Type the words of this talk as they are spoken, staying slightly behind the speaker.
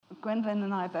Gwendolyn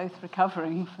and I are both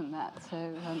recovering from that,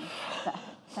 so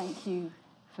thank you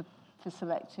for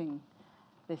selecting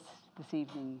this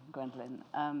evening, Gwendolyn.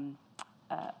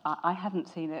 I hadn't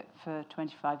seen it for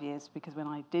 25 years because when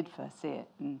I did first see it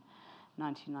in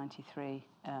 1993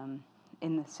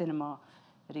 in the cinema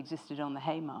that existed on the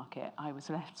Haymarket, I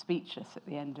was left speechless at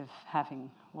the end of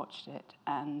having watched it,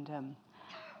 and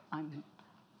I'm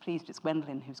pleased it's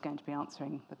Gwendolyn who's going to be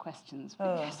answering the questions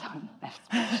because I'm left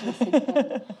speechless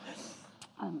again.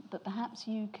 But perhaps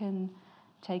you can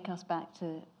take us back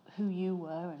to who you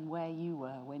were and where you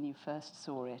were when you first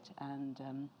saw it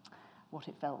and what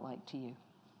it felt like to you.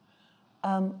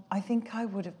 I think I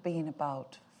would have been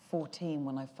about 14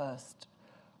 when I first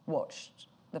watched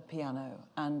The Piano,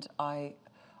 and I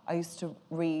used to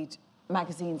read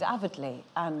magazines avidly,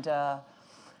 and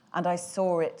I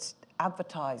saw it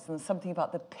advertised, and something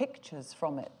about the pictures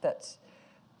from it that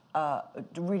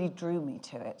really drew me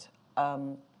to it.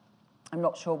 I'm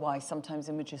not sure why. Sometimes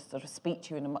images sort of speak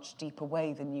to you in a much deeper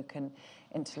way than you can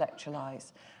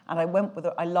intellectualize. And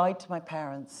I lied to my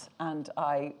parents, and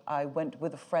I went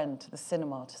with a friend to the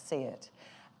cinema to see it,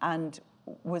 and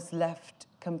was left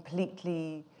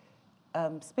completely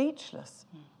speechless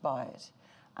by it.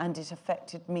 And it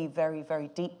affected me very, very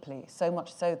deeply, so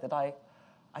much so that I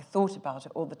thought about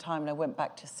it all the time, and I went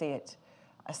back to see it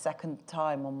a second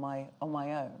time on my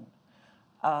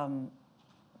own,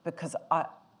 because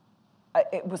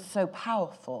it was so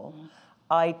powerful.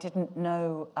 I didn't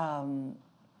know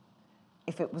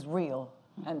if it was real,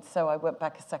 and so I went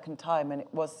back a second time, and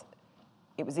it was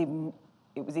even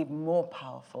more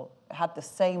powerful. It had the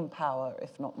same power,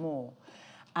 if not more,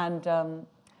 and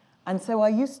so I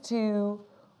used to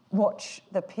watch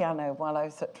The Piano while I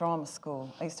was at drama school.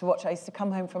 I used to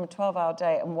come home from a 12-hour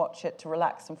day and watch it to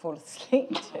relax and fall asleep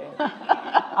to.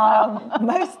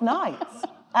 Most nights,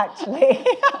 actually.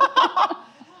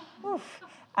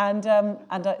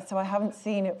 So I haven't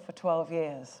seen it for 12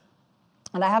 years.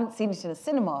 And I haven't seen it in a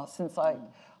cinema since I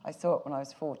saw it when I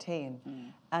was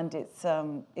 14. And it's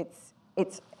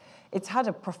had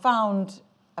a profound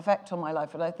effect on my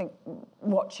life, and I think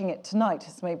watching it tonight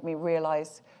has made me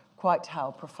realise quite how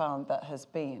profound that has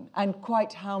been, and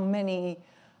quite how many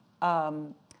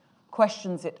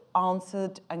questions it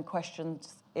answered and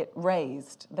questions it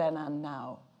raised then and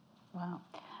now. Wow.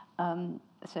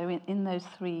 So in those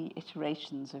 3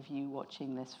 iterations of you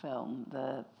watching this film,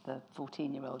 the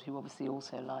 14-year-old who obviously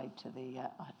also lied to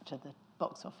the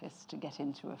box office to get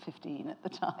into a 15 at the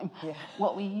time, yeah.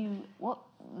 What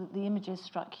the images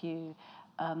struck you?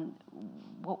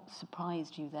 What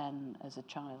surprised you then as a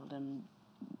child, and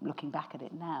looking back at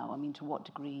it now, I mean, to what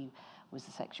degree was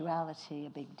the sexuality a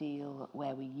big deal?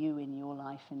 Where were you in your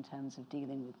life in terms of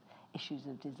dealing with issues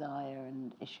of desire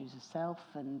and issues of self,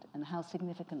 and how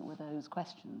significant were those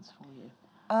questions for you?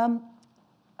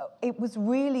 It was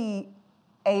really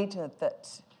Ada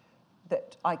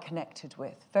that I connected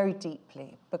with very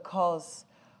deeply, because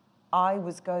I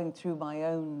was going through my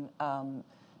own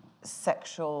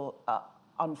sexual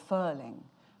unfurling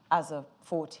as a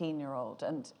 14-year-old,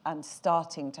 and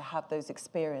starting to have those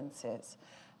experiences,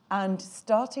 and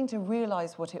starting to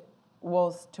realise what it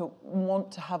was to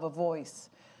want to have a voice,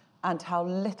 and how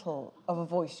little of a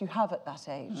voice you have at that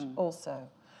age also.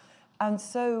 And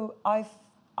so I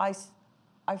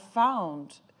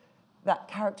found that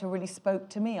character really spoke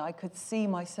to me. I could see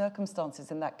my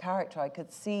circumstances in that character. I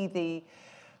could see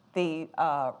the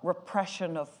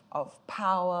repression of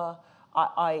power.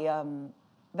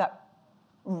 That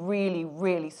really,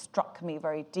 really struck me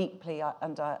very deeply,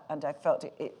 and I felt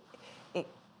it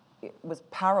was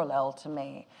parallel to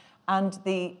me. And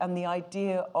the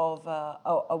idea of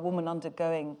a woman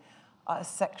undergoing a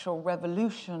sexual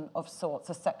revolution of sorts,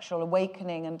 a sexual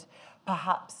awakening, and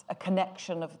perhaps a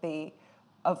connection of the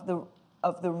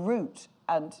root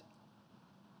and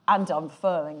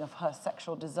unfurling of her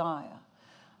sexual desire.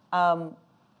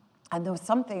 And there was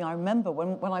something I remember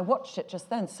when I watched it just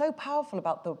then, so powerful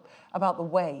about the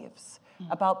waves,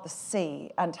 about the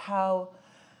sea, and how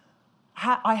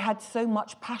I had so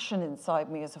much passion inside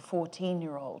me as a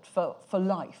 14-year-old for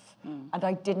life, and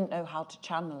I didn't know how to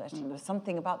channel it. And there was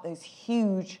something about those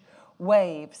huge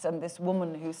waves and this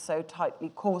woman who's so tightly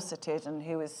corseted and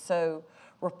who is so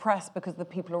repressed because of the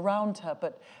people around her,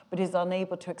 but is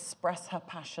unable to express her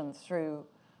passion through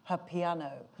her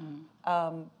piano.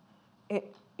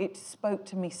 It spoke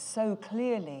to me so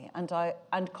clearly,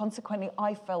 and consequently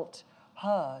I felt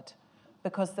heard,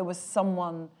 because there was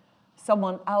someone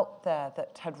out there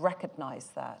that had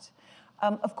recognised that.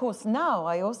 Of course, now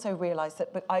I also realise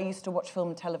that, but I used to watch film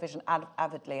and television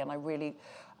avidly, and I really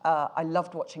I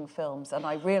loved watching films, and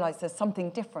I realised there's something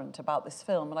different about this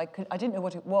film, and I didn't know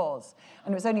what it was.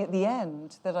 And it was only at the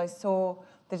end that I saw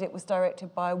that it was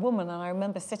directed by a woman, and I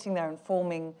remember sitting there and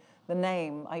forming the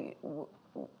name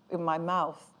in my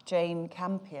mouth, Jane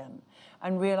Campion,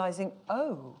 and realising,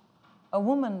 oh, a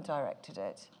woman directed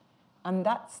it, and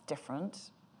that's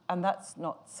different, and that's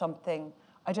not something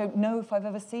I don't know if I've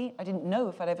ever seen. I didn't know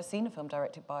if I'd ever seen a film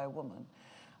directed by a woman.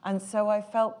 And so I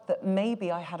felt that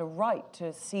maybe I had a right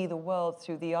to see the world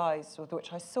through the eyes with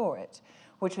which I saw it,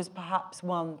 which was perhaps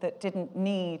one that didn't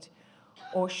need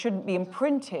or shouldn't be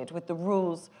imprinted with the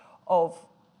rules of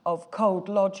cold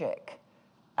logic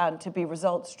and to be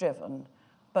results-driven,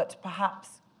 but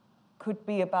perhaps could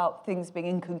be about things being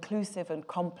inconclusive and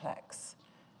complex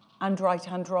and right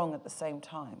and wrong at the same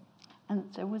time. And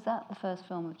so was that the first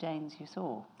film of Jane's you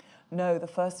saw? No, the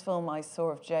first film I saw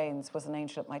of Jane's was An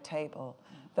Angel at My Table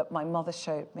that my mother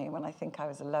showed me when I think I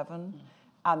was 11.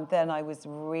 And then I was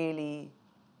really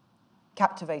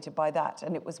captivated by that.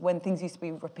 And it was when things used to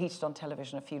be repeated on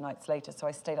television a few nights later, so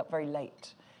I stayed up very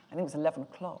late. I think it was 11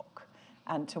 o'clock,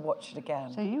 and to watch it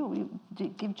again. So you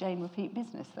give Jane repeat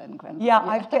business then, Gwendolyn?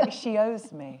 Yeah, she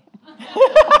owes me.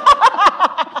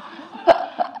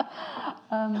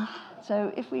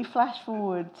 So if we flash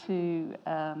forward to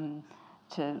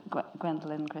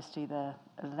Gwendolyn Christie, the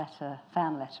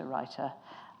fan letter writer,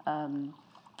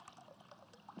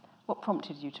 what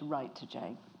prompted you to write to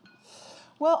Jane?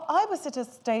 Well, I was at a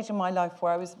stage in my life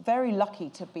where I was very lucky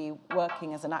to be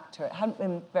working as an actor. It hadn't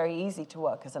been very easy to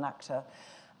work as an actor,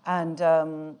 and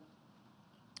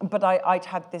but I'd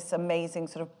had this amazing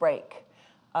sort of break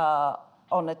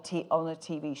on a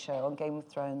TV show, on Game of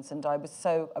Thrones, and I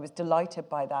was delighted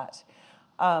by that.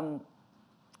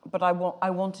 But I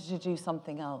wanted to do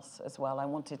something else as well. I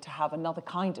wanted to have another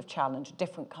kind of challenge,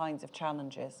 different kinds of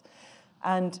challenges.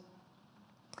 And,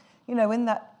 you know, in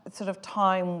that sort of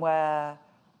time where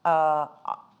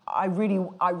I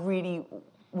really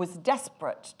was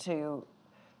desperate to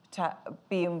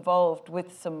be involved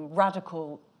with some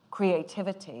radical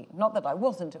creativity, not that I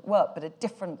wasn't at work, but a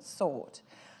different sort.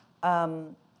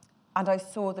 And I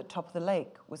saw that Top of the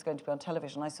Lake was going to be on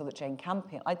television. I saw that Jane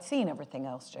Campion, I'd seen everything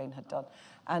else Jane had done,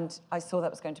 and I saw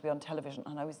that was going to be on television,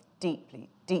 and I was deeply,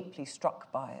 deeply struck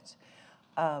by it,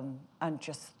 and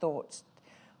just thought,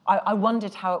 I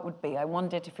wondered how it would be. I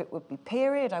wondered if it would be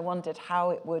period. I wondered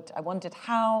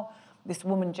how this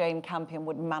woman, Jane Campion,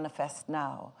 would manifest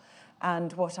now.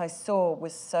 And what I saw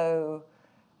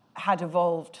had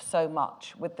evolved so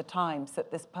much with the times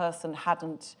that this person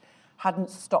hadn't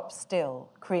stopped still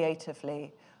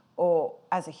creatively or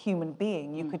as a human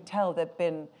being. You could tell there'd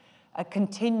been a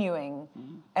continuing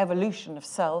evolution of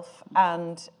self,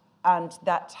 and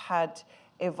that had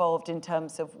evolved in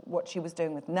terms of what she was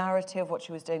doing with narrative, what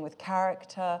she was doing with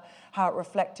character, how it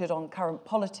reflected on current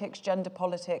politics, gender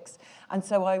politics. And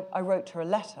so I wrote her a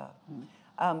letter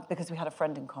because we had a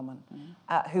friend in common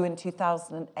who in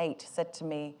 2008 said to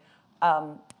me,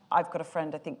 I've got a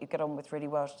friend I think you get on with really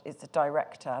well, is a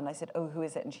director. And I said, oh, who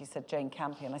is it? And she said, Jane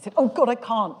Campion. I said, oh God, I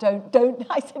can't, don't.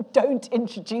 I said, don't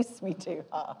introduce me to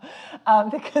her.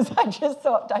 Because I just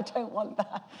thought, I don't want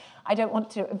that. I don't want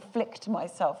to inflict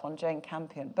myself on Jane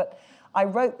Campion. But I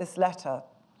wrote this letter,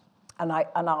 and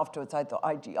afterwards I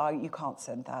thought, you can't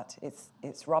send that,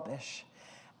 it's rubbish.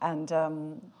 And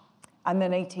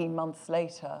then 18 months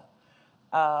later,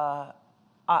 I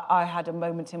had a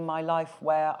moment in my life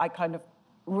where I kind of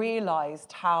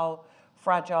realized how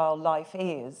fragile life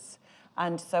is.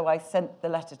 And so I sent the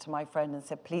letter to my friend and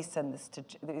said, please send this to,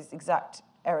 these exact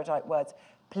erudite words,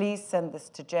 please send this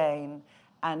to Jane,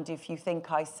 and if you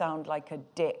think I sound like a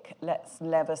dick, let's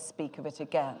never speak of it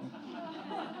again.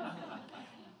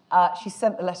 She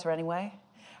sent the letter anyway,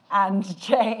 and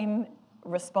Jane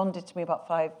responded to me about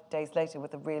 5 days later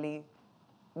with a really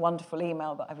wonderful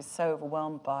email that I was so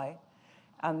overwhelmed by.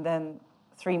 And then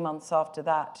 3 months after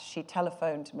that, she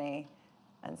telephoned me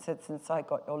and said, since I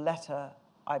got your letter,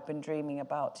 I've been dreaming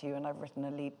about you and I've written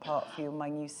a lead part for you in my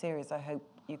new series. I hope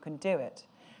you can do it.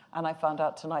 And I found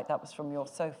out tonight that was from your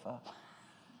sofa.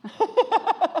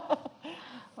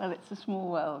 Well, it's a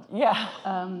small world. Yeah.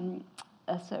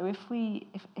 So if we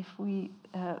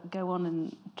go on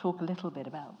and talk a little bit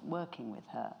about working with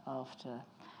her after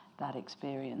that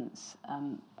experience,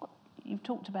 you've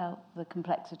talked about the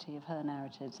complexity of her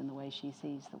narratives and the way she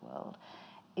sees the world.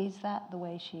 Is that the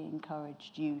way she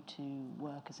encouraged you to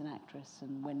work as an actress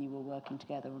and when you were working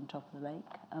together on Top of the Lake?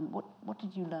 What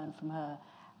did you learn from her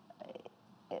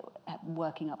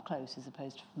working up close as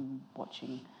opposed to from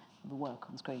watching the work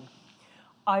on screen?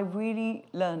 I really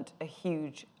learned a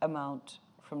huge amount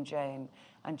from Jane,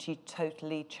 and she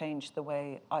totally changed the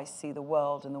way I see the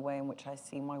world and the way in which I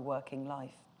see my working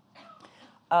life.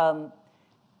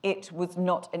 It was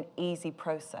not an easy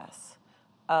process,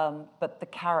 but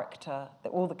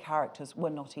all the characters were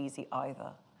not easy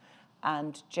either.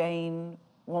 And Jane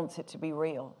wants it to be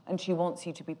real, and she wants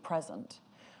you to be present.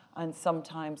 And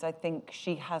sometimes I think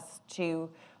she has to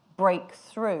break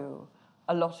through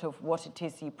a lot of what it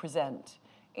is you present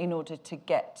in order to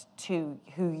get to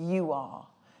who you are.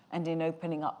 And in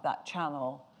opening up that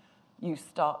channel, you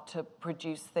start to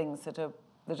produce things that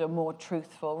are more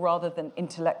truthful, rather than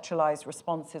intellectualized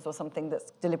responses or something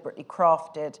that's deliberately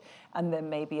crafted and then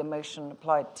maybe emotion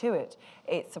applied to it.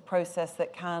 It's a process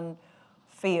that can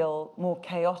feel more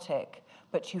chaotic,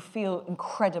 but you feel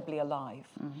incredibly alive.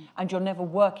 And you're never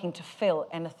working to fill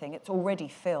anything. It's already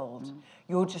filled.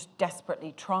 You're just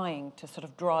desperately trying to sort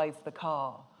of drive the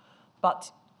car.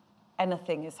 But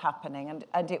anything is happening. And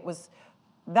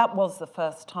that was the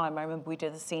first time. I remember we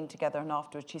did a scene together, and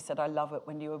afterwards she said, "I love it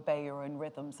when you obey your own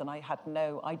rhythms." And I had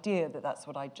no idea that that's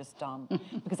what I'd just done,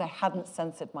 because I hadn't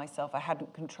censored myself, I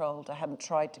hadn't controlled, I hadn't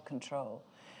tried to control.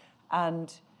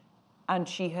 And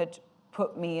she had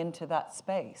put me into that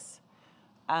space.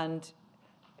 And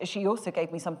she also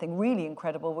gave me something really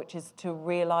incredible, which is to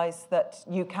realize that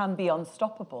you can be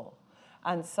unstoppable.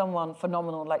 And someone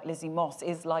phenomenal like Lizzie Moss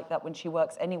is like that when she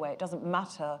works anyway. It doesn't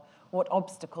matter what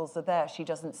obstacles are there. She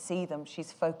doesn't see them.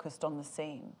 She's focused on the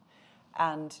scene.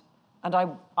 And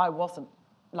I wasn't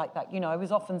like that. You know, I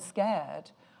was often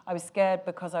scared. I was scared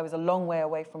because I was a long way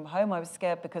away from home. I was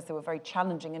scared because they were very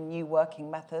challenging and new working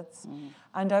methods.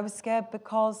 And I was scared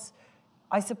because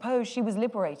I suppose she was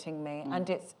liberating me. And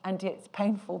it's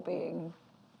painful being,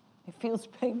 it feels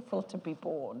painful to be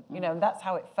born. You know, and that's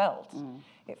how it felt.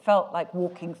 It felt like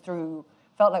walking through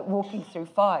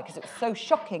fire, because it was so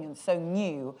shocking and so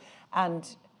new,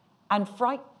 and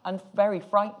very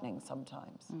frightening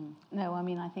sometimes. No, I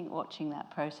mean, I think watching that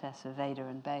process of Ada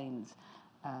and Baines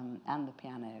and the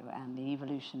piano and the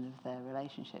evolution of their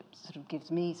relationship sort of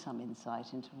gives me some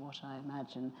insight into what I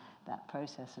imagine that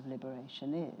process of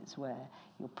liberation is, where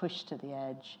you're pushed to the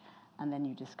edge and then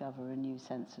you discover a new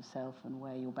sense of self and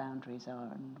where your boundaries are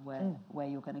and where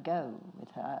you're going to go with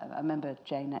her. I remember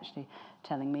Jane actually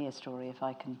telling me a story, if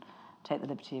I can take the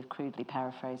liberty of crudely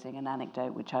paraphrasing an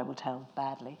anecdote, which I will tell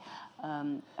badly,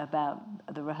 about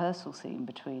the rehearsal scene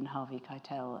between Harvey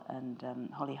Keitel and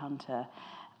Holly Hunter,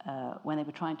 when they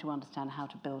were trying to understand how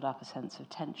to build up a sense of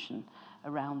tension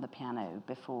around the piano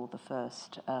before the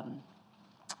first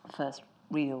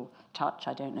real touch.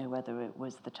 I don't know whether it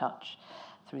was the touch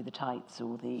through the tights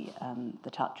or the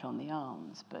touch on the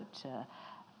arms, but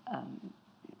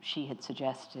she had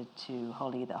suggested to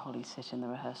Holly that Holly sit in the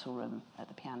rehearsal room at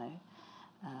the piano,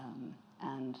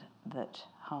 and that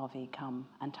Harvey come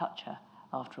and touch her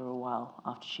after a while,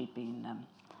 after she'd been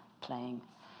playing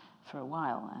for a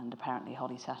while. And apparently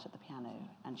Holly sat at the piano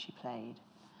and she played,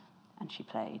 and she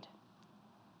played,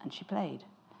 and she played.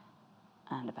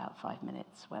 And about 5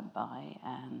 minutes went by,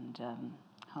 and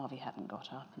Harvey hadn't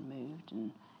got up and moved,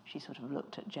 and she sort of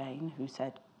looked at Jane, who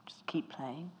said, "Just keep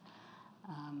playing."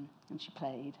 And she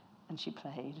played, and she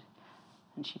played,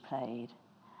 and she played.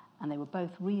 And they were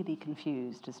both really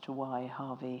confused as to why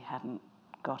Harvey hadn't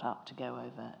got up to go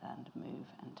over and move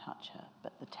and touch her.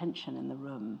 But the tension in the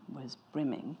room was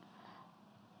brimming.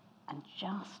 And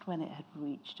just when it had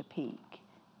reached a peak,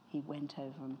 he went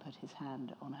over and put his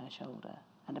hand on her shoulder.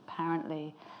 And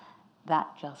apparently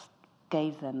that just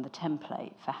gave them the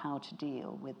template for how to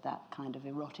deal with that kind of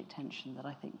erotic tension that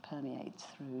I think permeates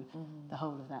through the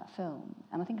whole of that film.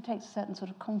 And I think it takes a certain sort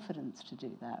of confidence to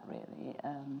do that, really.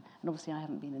 And obviously I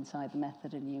haven't been inside the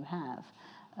method, and you have.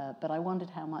 But I wondered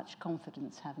how much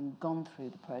confidence, having gone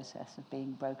through the process of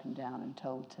being broken down and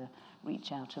told to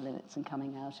reach out to limits and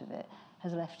coming out of it,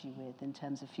 has left you with in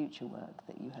terms of future work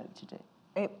that you hope to do.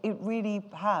 It really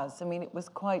has. I mean, it was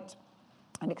quite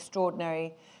an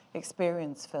extraordinary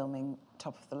experience filming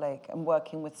Top of the Lake and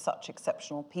working with such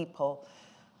exceptional people,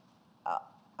 but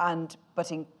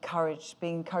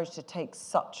being encouraged to take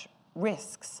such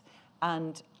risks.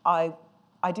 And I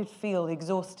did feel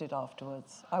exhausted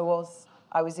afterwards. I was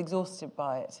exhausted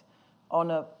by it on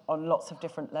lots of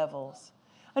different levels.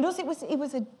 And also it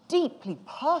was a deeply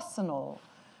personal,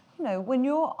 you know, when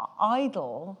your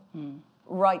idol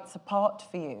writes a part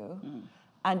for you,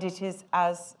 and it is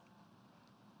as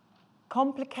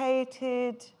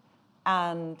complicated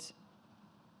and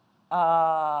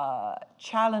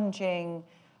challenging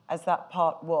as that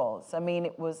part was. I mean,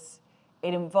 it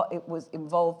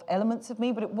involved elements of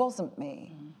me, but it wasn't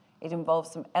me. It involved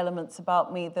some elements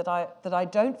about me that I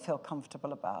don't feel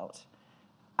comfortable about,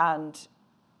 and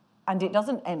and it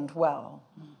doesn't end well,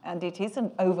 and it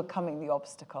isn't overcoming the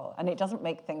obstacle, and it doesn't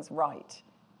make things right.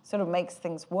 It sort of makes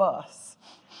things worse.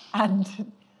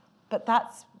 But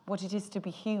that's what it is to be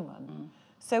human.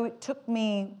 So it took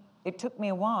me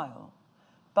a while,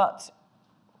 but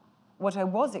what I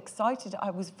was excited, I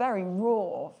was very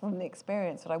raw from the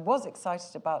experience. What I was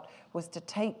excited about was to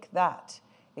take that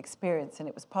experience, and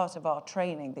it was part of our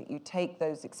training that you take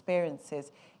those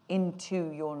experiences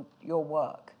into your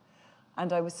work.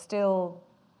 And I could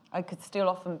still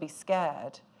often be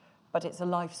scared, but it's a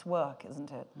life's work,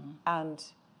 isn't it? And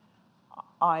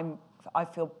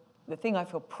the thing I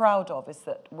feel proud of is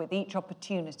that with each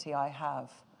opportunity I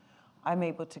have, I'm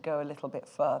able to go a little bit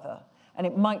further. And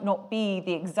it might not be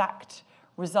the exact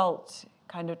result,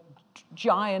 kind of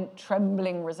giant,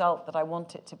 trembling result that I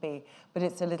want it to be, but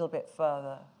it's a little bit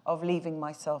further, of leaving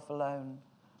myself alone,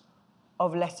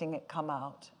 of letting it come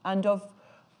out, and of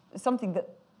something that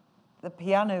the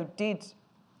piano did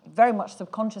very much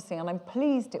subconsciously, and I'm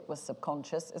pleased it was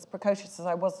subconscious. As precocious as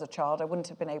I was as a child, I wouldn't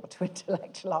have been able to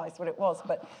intellectualize what it was,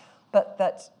 but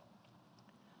that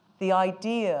the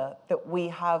idea that we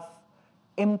have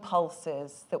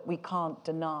impulses that we can't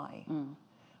deny.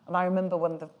 And I remember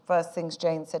one of the first things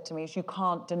Jane said to me is, you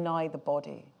can't deny the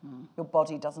body. Your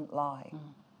body doesn't lie.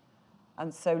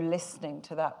 And so listening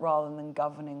to that rather than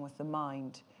governing with the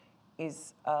mind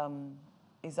is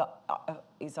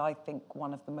I think,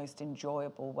 one of the most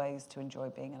enjoyable ways to enjoy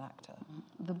being an actor.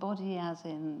 The body as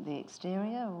in the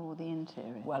exterior or the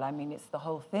interior? Well, I mean, it's the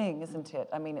whole thing, isn't it?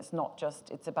 I mean, it's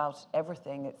about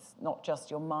everything. It's not just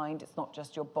your mind, it's not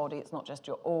just your body, it's not just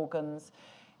your organs.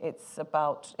 It's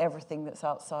about everything that's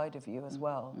outside of you as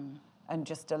well. And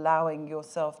just allowing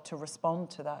yourself to respond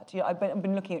to that. You know, I've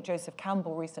been looking at Joseph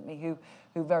Campbell recently, who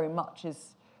very much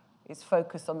is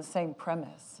focused on the same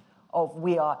premise of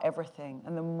we are everything.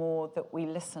 And the more that we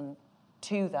listen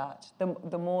to that,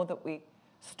 the more that we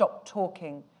stop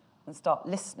talking and start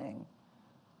listening,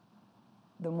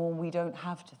 the more we don't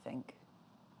have to think.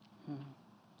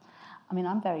 I mean,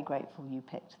 I'm very grateful you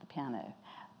picked the piano,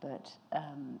 but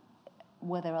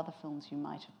were there other films you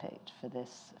might have picked for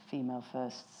this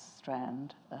female-first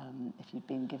strand if you'd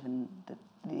been given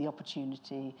the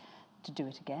opportunity to do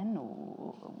it again,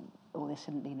 or this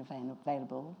hadn't been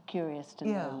available? Curious to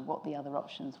know what the other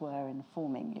options were in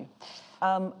forming you.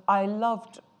 I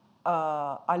love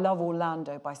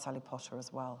Orlando by Sally Potter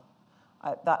as well.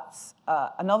 That's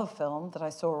another film that I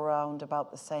saw around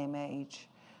about the same age,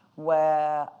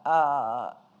 where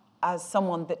as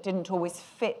someone that didn't always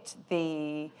fit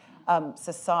the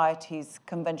society's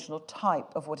conventional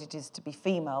type of what it is to be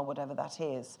female, whatever that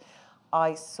is,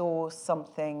 I saw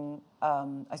something,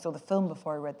 I saw the film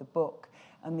before I read the book,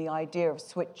 and the idea of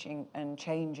switching and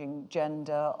changing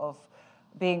gender, of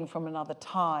being from another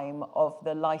time, of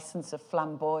the license of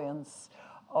flamboyance,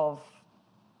 of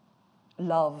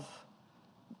love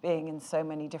being in so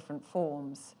many different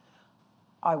forms.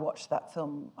 I've watched that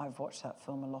film a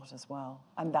lot as well,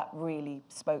 and that really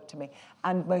spoke to me.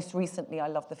 And most recently, I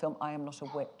love the film I Am Not a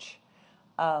Witch.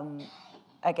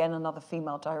 Again, another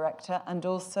female director, and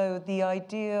also the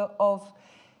idea of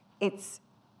it's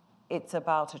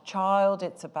about a child,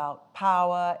 it's about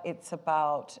power, it's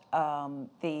about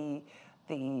the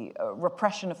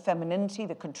repression of femininity,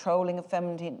 the controlling of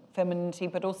femininity,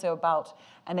 but also about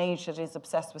an age that is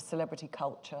obsessed with celebrity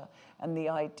culture and the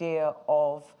idea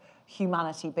of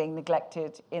humanity being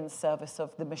neglected in service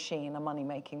of the machine, a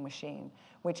money-making machine,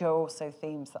 which are also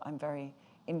themes that I'm very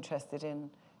interested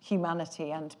in.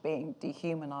 Humanity and being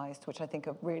dehumanized, which I think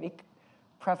are really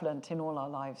prevalent in all our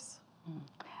lives.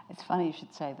 It's funny you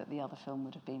should say that the other film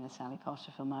would have been a Sally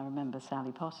Potter film. I remember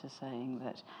Sally Potter saying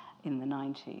that in the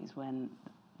 90s, when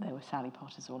there were Sally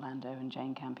Potter's Orlando and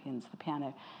Jane Campion's The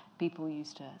Piano, people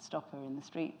used to stop her in the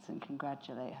streets and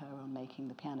congratulate her on making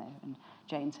The Piano. And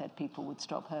Jane said people would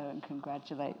stop her and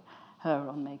congratulate her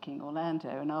on making Orlando.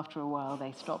 And after a while,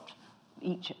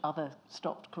 each other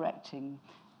stopped correcting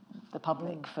the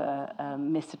public for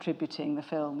misattributing the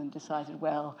film and decided,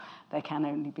 well, there can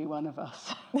only be one of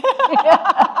us.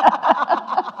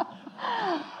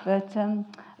 But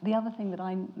the other thing that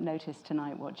I noticed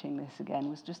tonight watching this again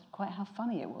was just quite how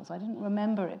funny it was. I didn't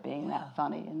remember it being that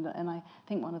funny. And I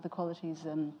think one of the qualities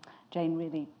Jane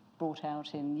really brought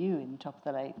out in you in Top of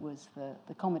the Lake was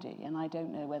the comedy. And I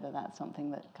don't know whether that's something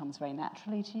that comes very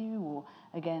naturally to you, or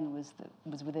again was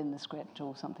within the script,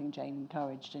 or something Jane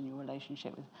encouraged in your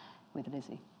relationship with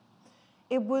Lizzie.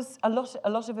 It was a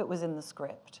lot of it was in the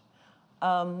script,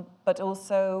 but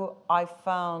also I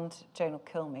found, Jane will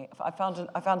kill me, I found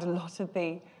a lot of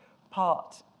the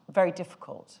part very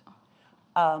difficult,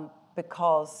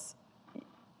 because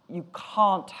you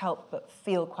can't help but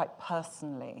feel quite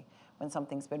personally when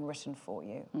something's been written for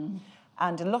you.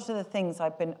 And a lot of the things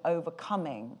I've been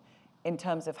overcoming in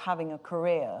terms of having a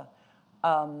career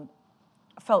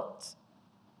felt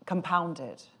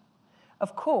compounded.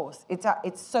 Of course,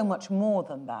 it's so much more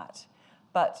than that.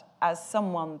 But as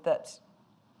someone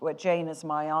where Jane is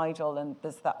my idol and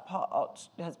there's that part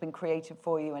has been created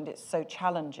for you and it's so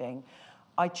challenging,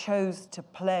 I chose to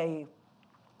play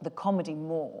the comedy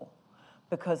more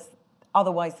because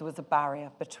otherwise there was a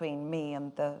barrier between me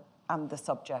and the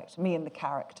subject, me and the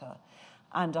character.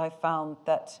 And I found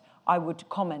that I would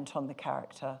comment on the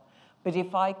character, but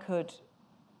if I could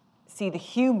see the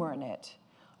humor in it,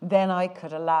 then I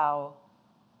could allow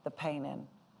the pain in.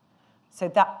 So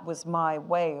that was my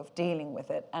way of dealing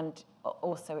with it, and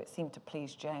also it seemed to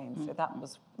please Jane. So that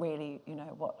was really,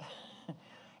 what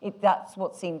that's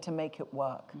what seemed to make it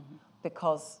work,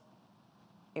 because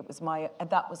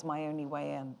that was my only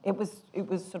way in. It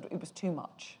was too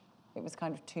much. It was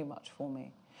kind of too much for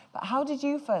me. But how did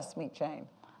you first meet Jane?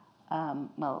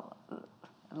 Well,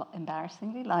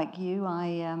 embarrassingly, like you,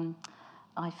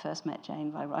 I first met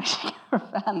Jane by writing her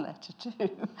a fan letter too.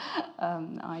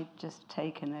 I'd just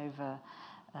taken over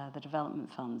the development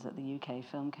funds at the UK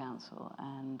Film Council,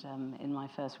 and in my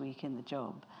first week in the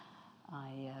job,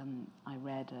 I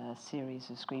read a series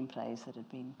of screenplays that had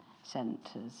been sent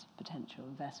as potential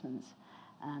investments,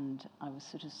 and I was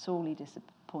sort of sorely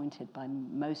disappointed by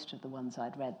most of the ones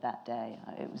I'd read that day.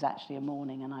 It was actually a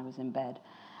morning, and I was in bed,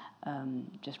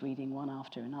 just reading one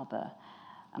after another.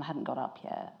 And I hadn't got up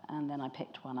yet, and then I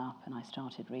picked one up and I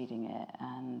started reading it,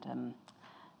 and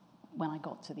when I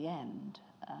got to the end,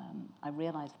 I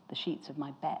realised that the sheets of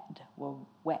my bed were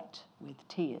wet with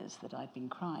tears that I'd been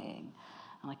crying,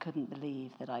 and I couldn't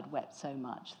believe that I'd wept so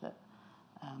much that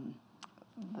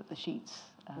the sheets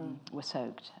were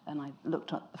soaked. And I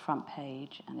looked at the front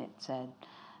page and it said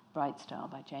Bright Star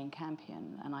by Jane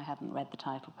Campion, and I hadn't read the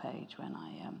title page when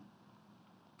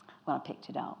I picked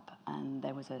it up, and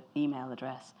there was an email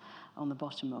address on the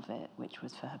bottom of it, which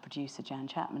was for her producer, Jan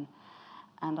Chapman,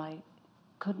 and I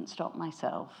couldn't stop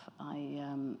myself.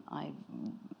 I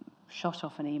shot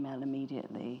off an email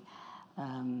immediately,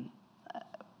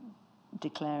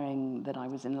 declaring that I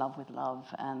was in love with love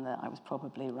and that I was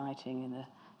probably writing in a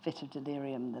fit of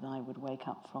delirium that I would wake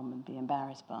up from and be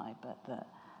embarrassed by, but that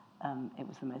it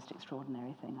was the most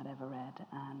extraordinary thing I'd ever read,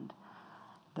 and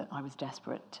that I was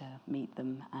desperate to meet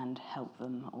them and help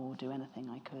them or do anything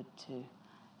I could to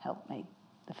help make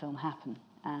the film happen.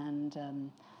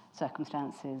 And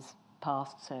circumstances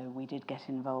passed, so we did get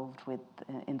involved with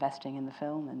investing in the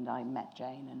film, and I met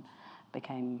Jane and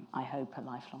became, I hope, a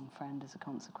lifelong friend as a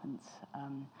consequence.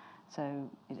 So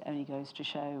it only goes to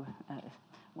show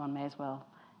one may as well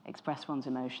express one's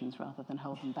emotions rather than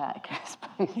hold them back. I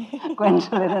suppose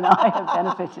Gwendolyn and I have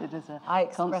benefited as a I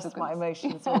expressed my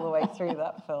emotions all the way through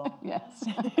that film. Yes.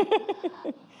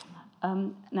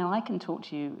 Now, I can talk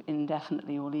to you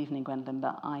indefinitely all evening, Gwendolyn,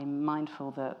 but I'm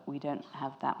mindful that we don't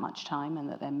have that much time and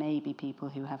that there may be people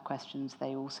who have questions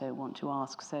they also want to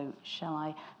ask. So shall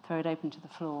I throw it open to the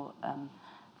floor?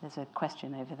 There's a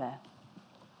question over there.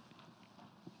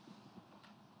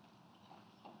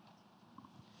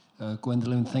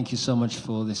 Gwendolyn, thank you so much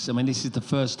for this. I mean, this is the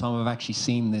first time I've actually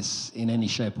seen this in any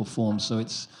shape or form, so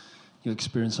it's your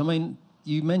experience. I mean,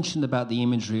 you mentioned about the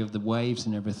imagery of the waves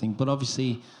and everything, but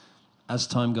obviously, as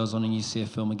time goes on and you see a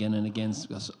film again and again,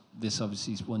 this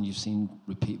obviously is one you've seen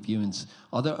repeat viewings,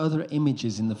 are there other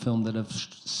images in the film that have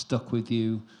stuck with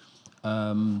you,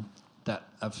 that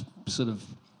have sort of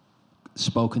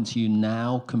spoken to you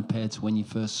now compared to when you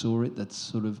first saw it, that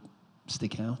sort of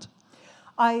stick out?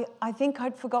 I think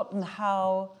I'd forgotten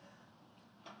how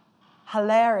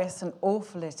hilarious and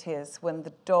awful it is when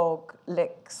the dog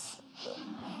licks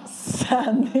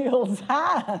Sam Neill's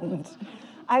hand.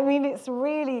 I mean, it's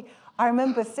really... I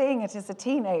remember seeing it as a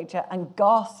teenager and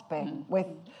gasping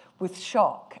with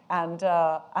shock, and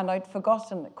I'd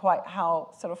forgotten quite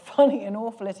how sort of funny and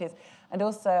awful it is. And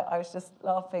also, I was just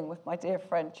laughing with my dear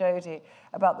friend Jodie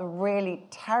about the really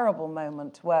terrible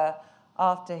moment where,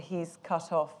 after he's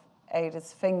cut off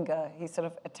Ada's finger, he sort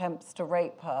of attempts to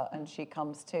rape her, and she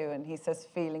comes to, and he says,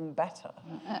 "Feeling better."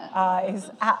 It's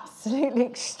absolutely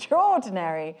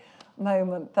extraordinary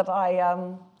moment that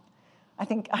I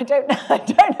think I don't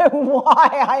know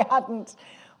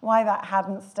why that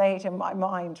hadn't stayed in my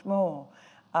mind more.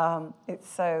 It's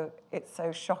so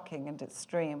shocking and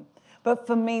extreme. But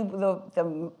for me,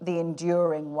 the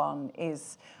enduring one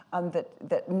is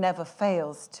that never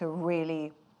fails to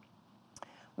really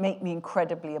make me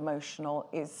incredibly emotional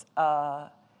is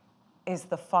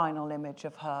the final image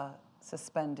of her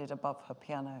suspended above her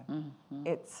piano.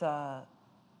 It's a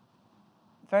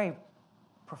very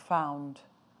profound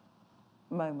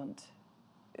moment.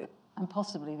 And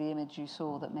possibly the image you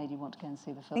saw that made you want to go and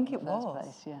see the film I think in the it first was.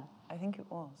 place. Yeah. I think it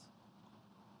was.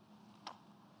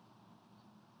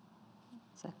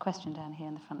 So a question down here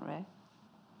in the front row.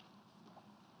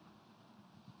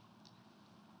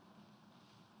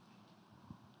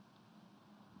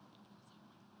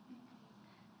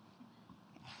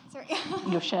 Sorry.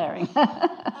 You're sharing.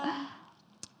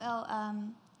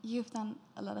 You've done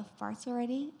a lot of parts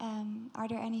already. Are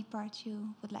there any parts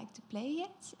you would like to play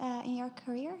yet in your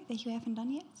career that you haven't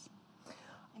done yet?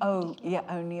 Oh, yeah,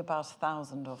 only about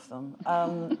 1,000 of them.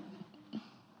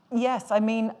 Yes, I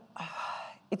mean,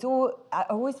 I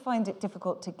always find it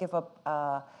difficult to give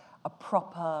a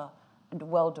proper and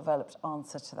well-developed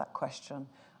answer to that question.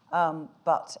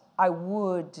 But I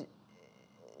would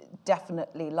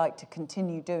definitely like to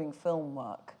continue doing film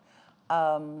work.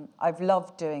 I've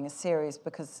loved doing a series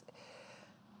because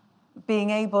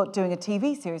doing a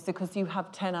TV series because you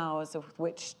have 10 hours of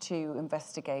which to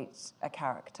investigate a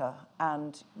character,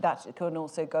 and that can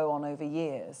also go on over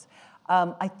years.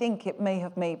 I think it may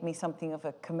have made me something of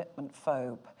a commitment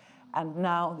phobe, and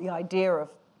now the idea of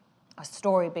a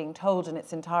story being told in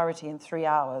its entirety in 3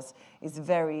 hours is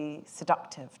very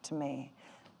seductive to me.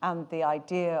 And the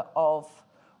idea of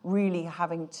really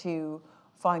having to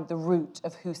find the root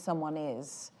of who someone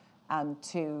is and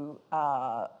to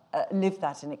live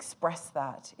that and express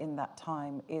that in that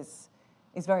time is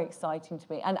very exciting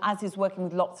to me. And as is working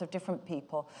with lots of different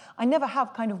people. I never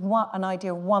have kind of an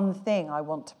idea of one thing I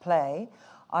want to play.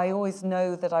 I always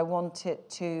know that I want it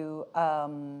to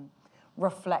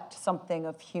reflect something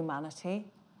of humanity.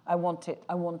 I want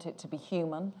it to be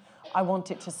human. I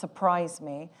want it to surprise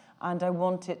me. And I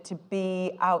want it to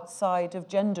be outside of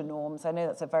gender norms. I know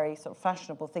that's a very sort of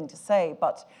fashionable thing to say,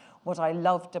 but what I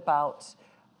loved about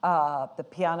the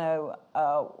piano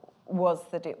was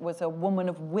that it was a woman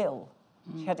of will.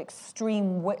 She had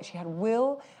extreme will. She had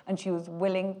will, and she was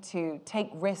willing to take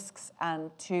risks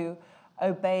and to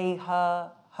obey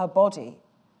her body.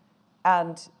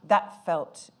 And that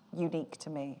felt unique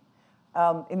to me.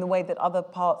 In the way that other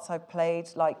parts I've played,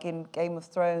 like in Game of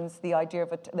Thrones, the idea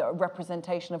of a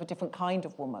representation of a different kind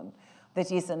of woman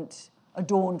that isn't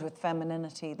adorned with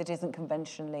femininity, that isn't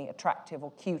conventionally attractive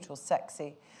or cute or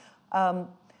sexy.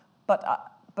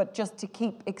 But just to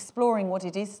keep exploring what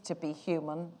it is to be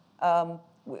human,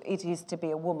 it is to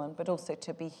be a woman, but also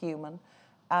to be human,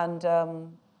 and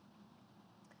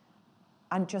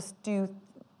just do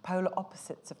polar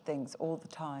opposites of things all the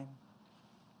time.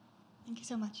 Thank you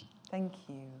so much. Thank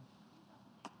you.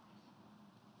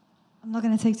 I'm not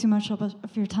going to take too much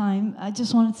of your time. I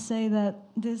just wanted to say that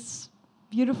this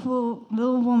beautiful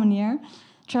little woman here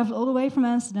traveled all the way from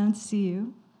Amsterdam to see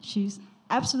you. She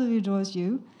absolutely adores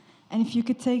you. And if you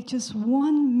could take just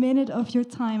 1 minute of your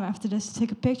time after this to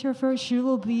take a picture of her, she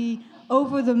will be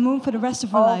over the moon for the rest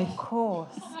of her life. Of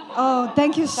course. Oh,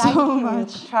 thank you so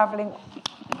much. For traveling.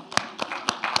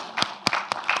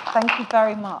 Thank you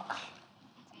very much.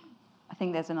 I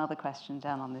think there's another question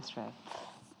down on this row.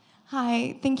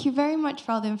 Hi, thank you very much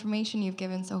for all the information you've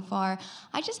given so far.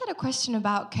 I just had a question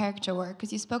about character work,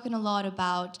 because you've spoken a lot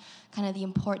about kind of the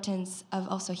importance of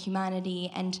also humanity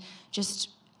and just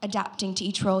adapting to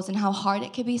each roles and how hard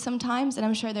it can be sometimes. And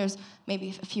I'm sure there's maybe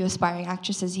a few aspiring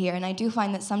actresses here, and I do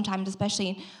find that sometimes,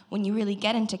 especially when you really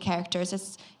get into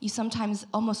characters, you sometimes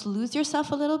almost lose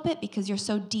yourself a little bit because you're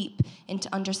so deep into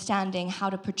understanding how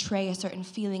to portray a certain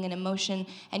feeling and emotion,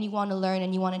 and you want to learn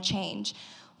and you want to change.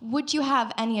 Would you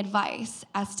have any advice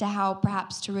as to how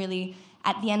perhaps to really,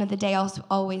 at the end of the day, also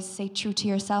always stay true to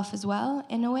yourself as well,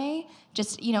 in a way?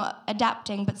 Just,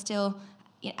 adapting, but still,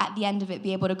 at the end of it,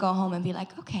 be able to go home and be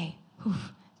like, okay,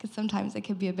 because sometimes it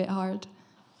can be a bit hard.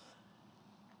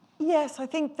 Yes, I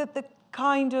think that the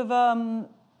kind of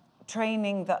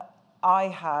training that I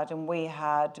had and we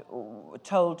had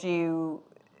told you,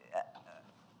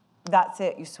 that's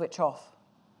it, you switch off.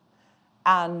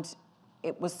 And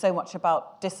it was so much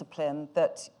about discipline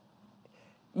that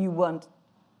you weren't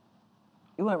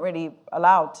really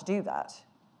allowed to do that.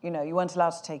 You weren't allowed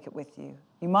to take it with you.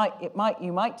 You might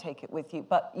take it with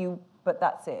you, but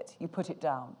that's it. You put it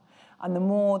down. And the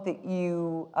more that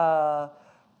you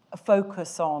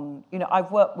focus on, I've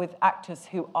worked with actors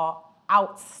who are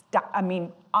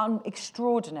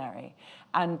extraordinary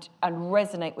and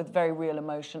resonate with very real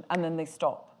emotion, and then they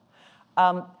stop.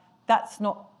 That's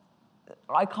not.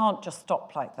 I can't just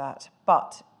stop like that,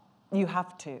 but you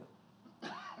have to.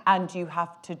 And you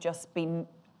have to just be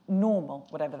normal,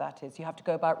 whatever that is. You have to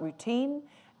go about routine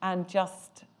and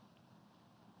just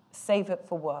save it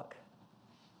for work.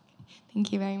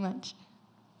 Thank you very much.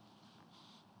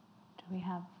 Do we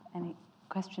have any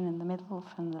question in the middle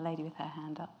from the lady with her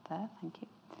hand up there? Thank you.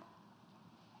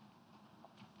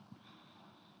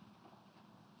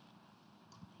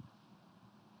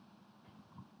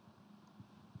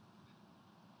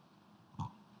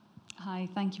 Hi,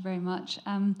 thank you very much.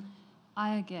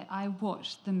 I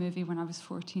watched the movie when I was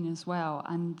 14 as well,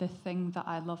 and the thing that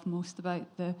I loved most about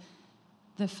the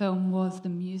film was the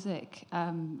music.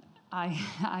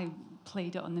 I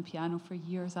played it on the piano for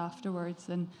years afterwards,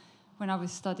 and when I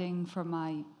was studying for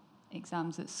my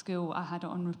exams at school, I had it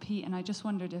on repeat, and I just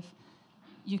wondered if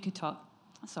you could talk.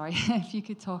 Sorry, if you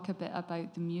could talk a bit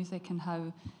about the music and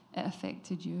how it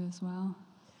affected you as well.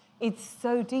 It's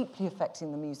so deeply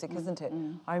affecting the music, isn't it?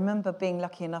 I remember being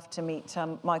lucky enough to meet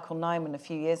Michael Nyman a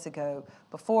few years ago,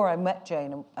 before I met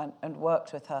Jane and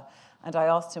worked with her, and I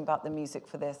asked him about the music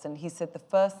for this, and he said the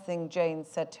first thing Jane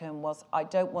said to him was, "I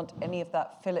don't want any of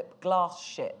that Philip Glass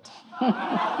shit."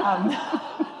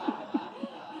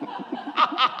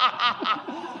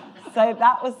 So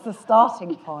that was the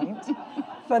starting point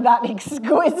for that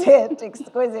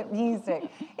exquisite music.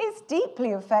 It's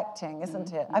deeply affecting,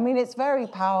 isn't it? I mean, it's very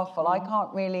powerful. I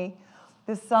can't really...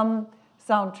 There's some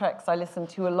soundtracks I listen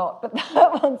to a lot, but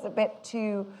that one's a bit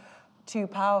too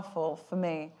powerful for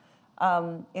me,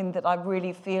 in that I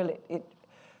really feel it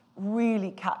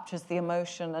really captures the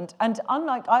emotion. And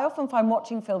unlike... I often find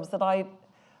watching films that I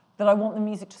want the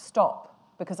music to stop,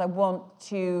 because I want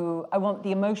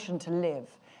the emotion to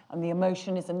live, and the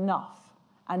emotion is enough,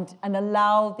 and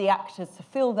allow the actors to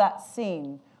fill that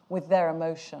scene with their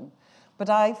emotion. But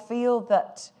I feel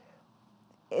that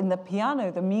in the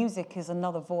piano, the music is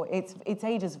another voice. It's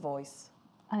Ada's voice.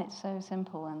 And it's so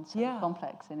simple and so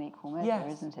complex in equal measure,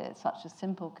 isn't it? It's such a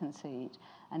simple conceit,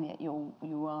 and yet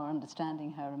you are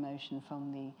understanding her emotion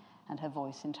and her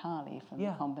voice entirely from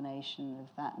the combination of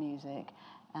that music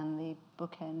and the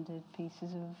bookended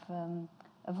pieces of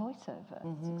a voiceover.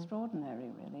 It's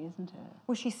extraordinary, really, isn't it?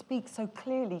 Well, she speaks so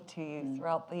clearly to you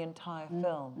throughout the entire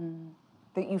film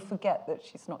that you forget that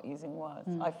she's not using words.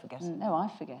 I forget it. No, I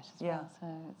forget as well. So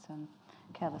it's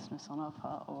carelessness on our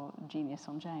part or genius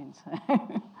on Jane. So,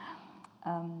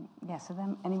 so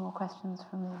then, any more questions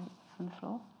from the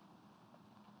floor?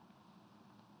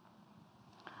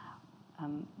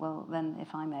 Well, then,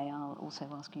 if I may, I'll also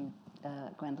ask you,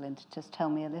 Gwendolyn, to just tell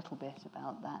me a little bit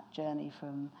about that journey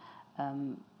from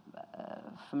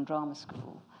drama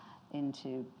school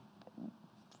into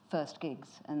first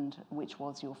gigs, and which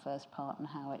was your first part, and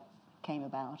how it came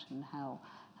about, and how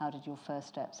did your first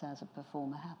steps as a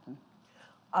performer happen?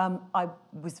 I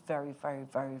was very, very,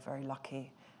 very, very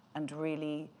lucky, and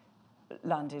really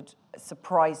landed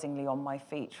surprisingly on my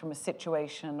feet from a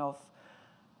situation of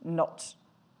not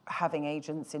having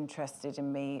agents interested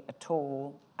in me at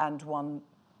all, and one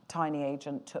tiny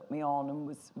agent took me on and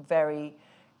was very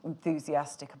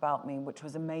enthusiastic about me, which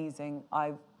was amazing.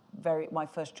 My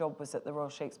first job was at the Royal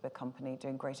Shakespeare Company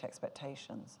doing Great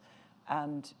Expectations,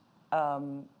 and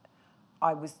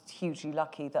I was hugely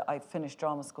lucky that I finished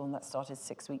drama school, and that started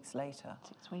 6 weeks later.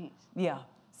 6 weeks? Yeah.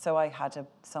 So I had a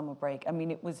summer break. I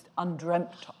mean, it was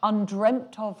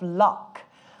undreamt of luck,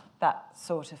 that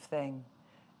sort of thing.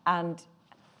 And,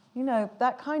 you know,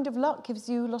 that kind of luck gives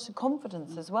you a lot of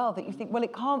confidence as well, that you think, well,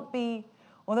 it can't be,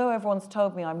 although everyone's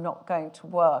told me I'm not going to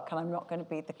work and I'm not going to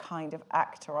be the kind of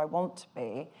actor I want to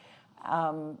be,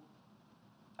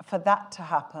 for that to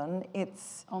happen,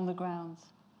 it's... On the grounds?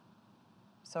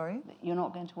 Sorry? You're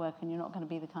not going to work and you're not going to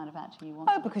be the kind of actor you want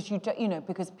to be? Oh,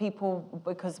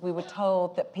 because we were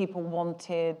told that people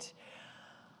wanted,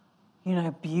 you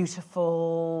know,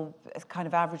 beautiful, kind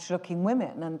of average-looking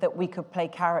women, and that we could play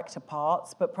character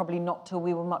parts, but probably not till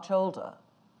we were much older.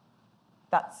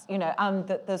 That's, you know, and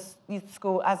that the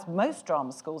school, as most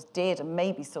drama schools did, and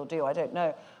maybe still do, I don't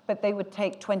know, but they would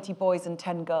take 20 boys and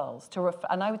 10 girls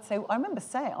and I would say, I remember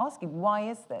asking, why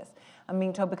is this? And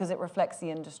being told, because it reflects the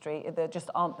industry, there just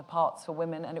aren't the parts for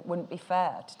women, and it wouldn't be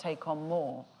fair to take on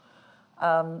more.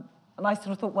 And I sort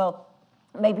of thought, well,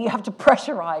 maybe you have to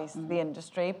pressurize the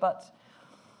industry, but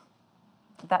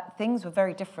that things were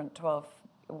very different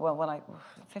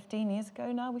 15 years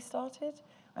ago now we started.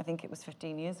 I think it was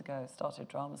 15 years ago I started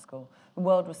drama school. The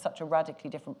world was such a radically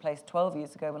different place. 12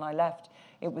 years ago when I left,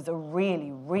 it was a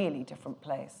really, really different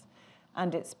place.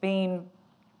 And it's been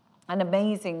an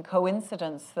amazing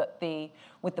coincidence that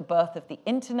with the birth of the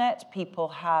internet, people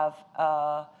have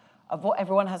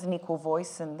everyone has an equal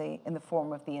voice in the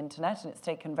form of the internet, and it's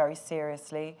taken very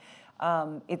seriously.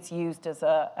 It's used as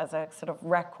a sort of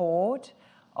record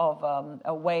of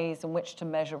ways in which to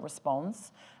measure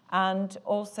response. And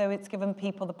also it's given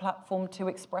people the platform to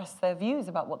express their views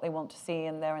about what they want to see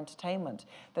in their entertainment,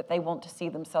 that they want to see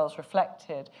themselves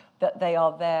reflected, that they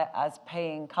are there as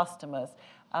paying customers,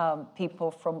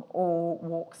 people from all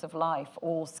walks of life,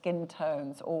 all skin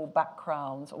tones, all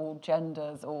backgrounds, all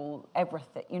genders, all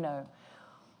everything, you know.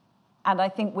 And I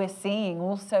think we're seeing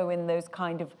also in those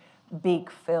kind of big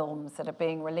films that are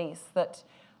being released that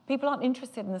people aren't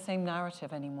interested in the same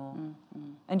narrative anymore.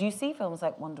 And you see films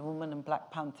like Wonder Woman and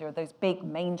Black Panther, those big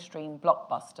mainstream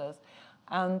blockbusters,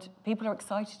 and people are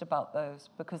excited about those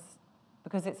because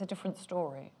it's a different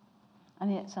story.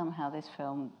 And yet somehow this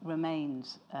film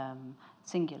remains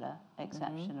singular,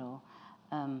 exceptional,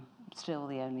 still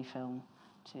the only film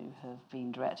to have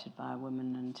been directed by a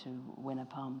woman and to win a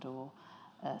Palme d'Or.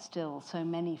 Still so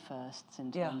many firsts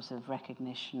in terms of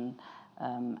recognition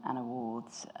and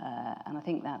awards. And I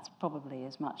think that's probably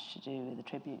as much to do with a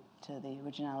tribute to the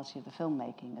originality of the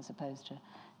filmmaking as opposed to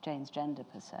Jane's gender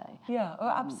per se. Yeah,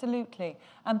 absolutely.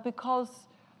 And because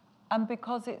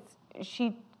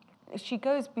she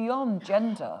goes beyond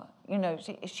gender, you know,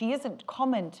 she isn't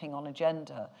commenting on a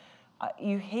gender.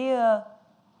 You hear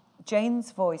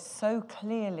Jane's voice so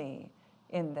clearly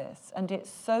in this, and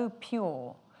it's so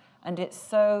pure, and it's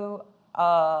so,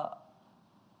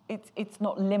 it's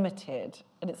not limited,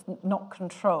 and it's not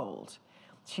controlled.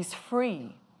 She's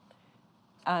free.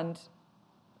 And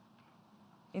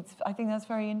I think that's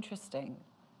very interesting,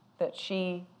 that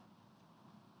she,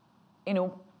 in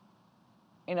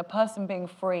a person being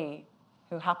free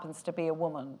who happens to be a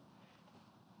woman,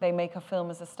 they make a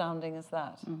film as astounding as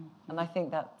that. And I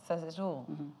think that says it all.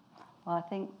 Well, I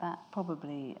think that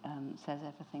probably says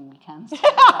everything we can say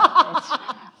about this.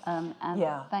 And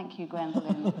thank you,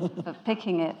 Gwendolyn, for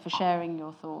picking it, for sharing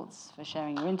your thoughts, for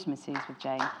sharing your intimacies with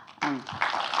Jane. And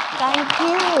thank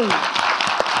you.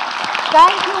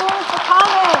 Thank you all for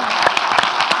coming.